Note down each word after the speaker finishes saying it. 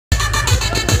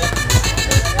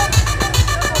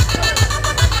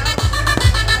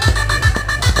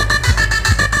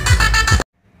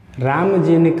राम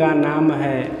जिनका नाम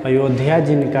है अयोध्या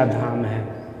जिनका धाम है।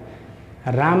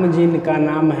 राम जिनका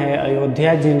नाम है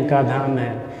अयोध्या जिनका धाम है,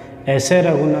 ऐसे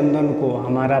रघुनंदन को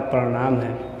हमारा प्रणाम है।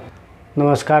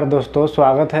 नमस्कार दोस्तों,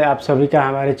 स्वागत है आप सभी का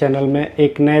हमारे चैनल में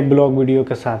एक नए ब्लॉग वीडियो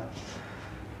के साथ।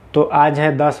 तो आज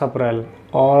है 10 अप्रैल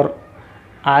और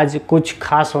आज कुछ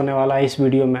खास होने वाला है इस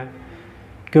वीडियो में,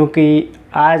 क्योंकि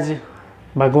आज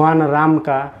भगवान राम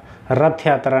का रथ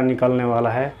यात्रा निकलने वाला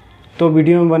है। तो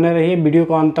वीडियो में बने रहिए, वीडियो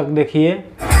को अंत तक देखिए।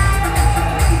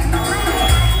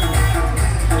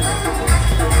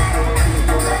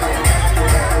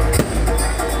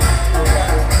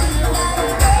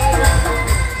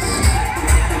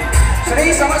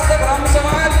 श्री समस्त ब्रह्म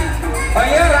समाज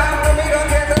અહીંયા રામનવમી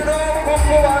રથ યાત્રાનો ખૂબ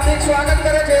ખૂબ હાર્દિક સ્વાગત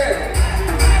કરે છે।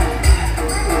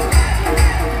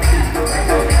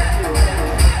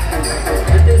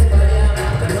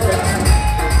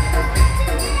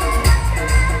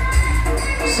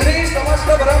 श्री समस्त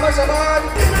ब्रह्म समाज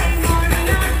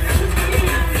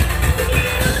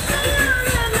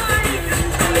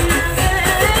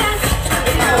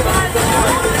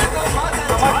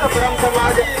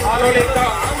हालोल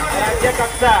राज्य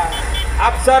कक्षा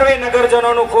आप सर्वे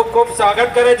नगरजनों खूब खूब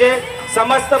स्वागत करे छे।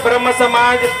 समस्त ब्रह्म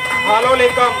समाज हालोल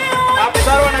आप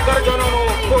सर्व नगरजनों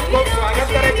खूब खूब स्वागत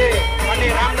करे छे અને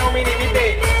रामनवमी निमित्ते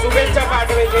शुभेच्छा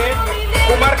पाठवे छे।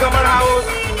 कुमार कमल हाउस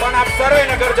पण आप सर्वे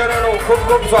नगरजनों खूब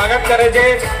खूब स्वागत करे छे।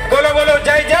 बोलो बोलो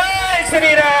जय जय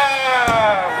श्री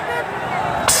राम।